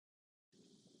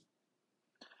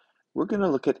We're going to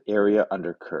look at area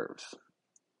under curves.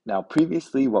 Now,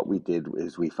 previously what we did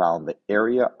is we found the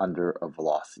area under a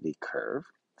velocity curve,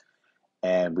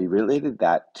 and we related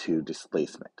that to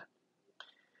displacement.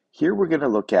 Here we're going to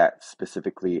look at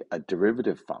specifically a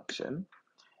derivative function,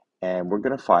 and we're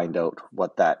going to find out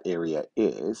what that area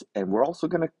is, and we're also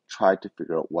going to try to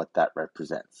figure out what that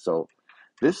represents. So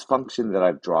this function that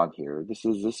I've drawn here, this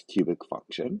is this cubic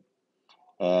function,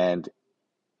 and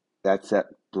that's that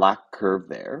black curve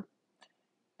there.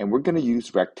 And we're going to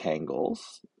use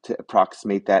rectangles to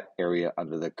approximate that area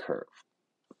under the curve.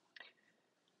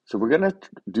 So we're going to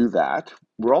do that.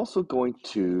 We're also going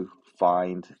to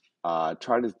find,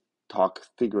 try to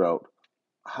figure out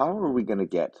how are we going to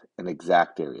get an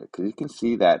exact area? Because you can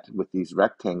see that with these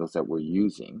rectangles that we're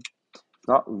using, it's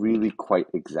not really quite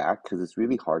exact because it's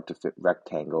really hard to fit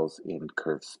rectangles in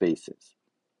curved spaces.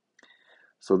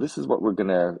 So this is what we're going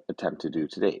to attempt to do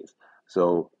today.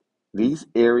 So the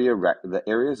area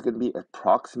is going to be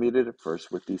approximated at first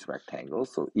with these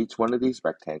rectangles. So each one of these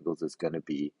rectangles is going to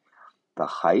be the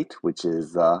height, which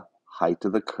is the height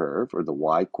of the curve or the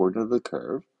y coordinate of the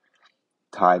curve,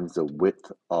 times the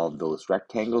width of those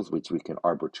rectangles, which we can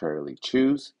arbitrarily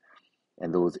choose,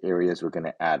 and those areas we're going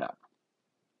to add up.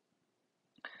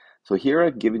 So here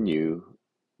I've given you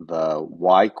the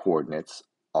y coordinates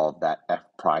of that f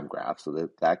prime graph, so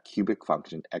that cubic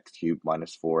function x cubed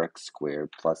minus 4x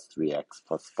squared plus 3x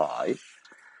plus 5.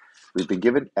 We've been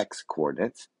given x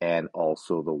coordinates and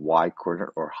also the y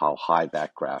coordinate, or how high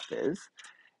that graph is,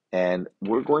 and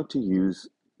we're going to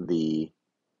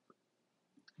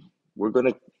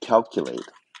calculate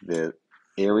the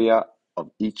area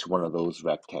of each one of those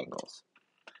rectangles.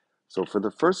 So for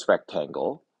the first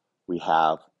rectangle, we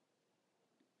have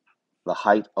the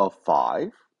height of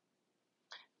 5,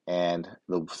 and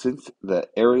since the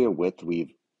area width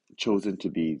we've chosen to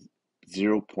be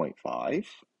 0.5,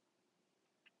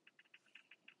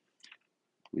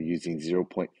 we're using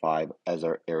 0.5 as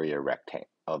our area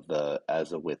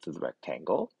as a width of the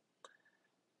rectangle.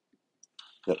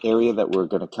 The area that we're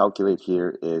going to calculate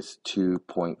here is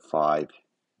 2.5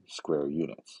 square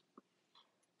units.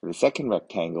 For the second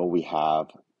rectangle, we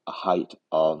have a height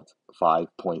of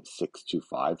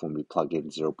 5.625 when we plug in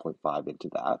 0.5 into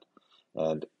that.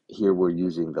 And here we're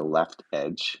using the left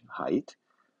edge height.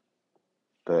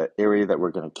 The area that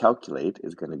we're going to calculate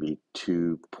is going to be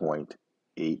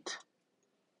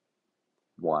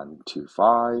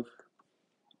 2.8125.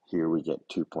 Here we get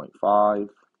 2.5.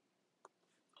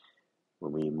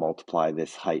 When we multiply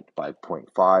this height by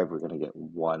 0.5, we're going to get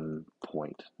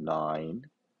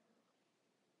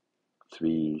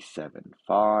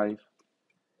 1.9375.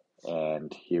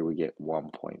 And here we get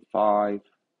 1.5.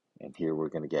 And here we're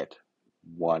going to get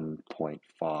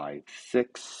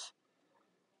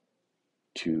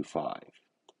 1.5625.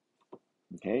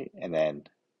 Okay, and then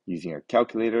using our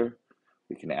calculator,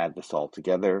 we can add this all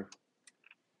together,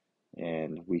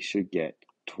 and we should get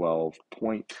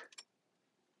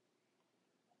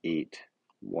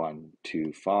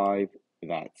 12.8125.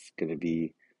 That's going to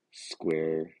be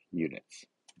square units.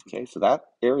 Okay, so that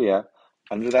area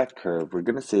under that curve, we're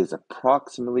going to say is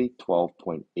approximately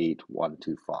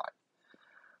 12.8125.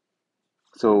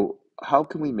 So how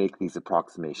can we make these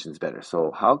approximations better?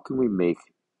 So how can we make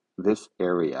this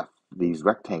area, these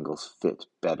rectangles, fit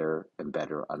better and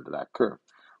better under that curve?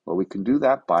 Well, we can do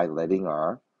that by we're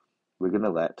going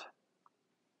to let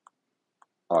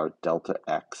our delta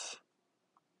x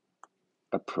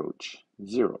approach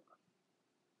 0.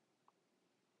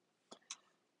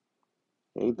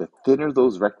 Okay, the thinner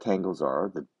those rectangles are,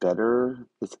 the better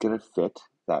it's going to fit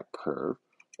that curve.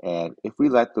 And if we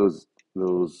let those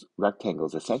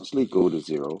rectangles essentially go to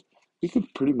 0, we can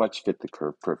pretty much fit the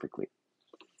curve perfectly.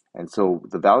 And so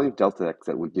the value of delta x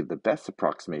that would give the best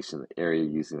approximation of the area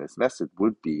using this method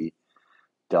would be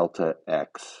delta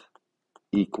x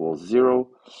equals 0.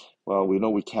 Well, we know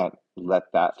we can't let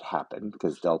that happen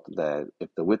because if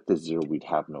the width is 0, we'd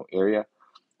have no area.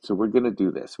 So we're going to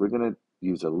do this. We're going to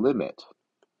use a limit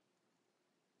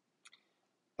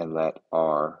and let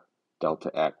our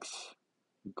delta x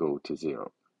go to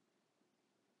 0.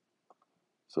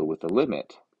 So with a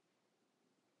limit,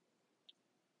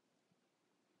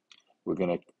 we're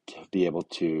going to be able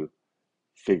to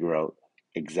figure out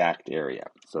exact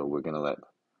area. So we're going to let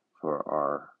for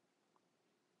our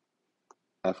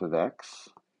f of x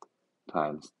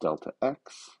times delta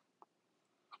x,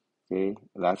 okay,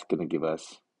 and that's going to give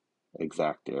us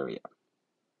exact area.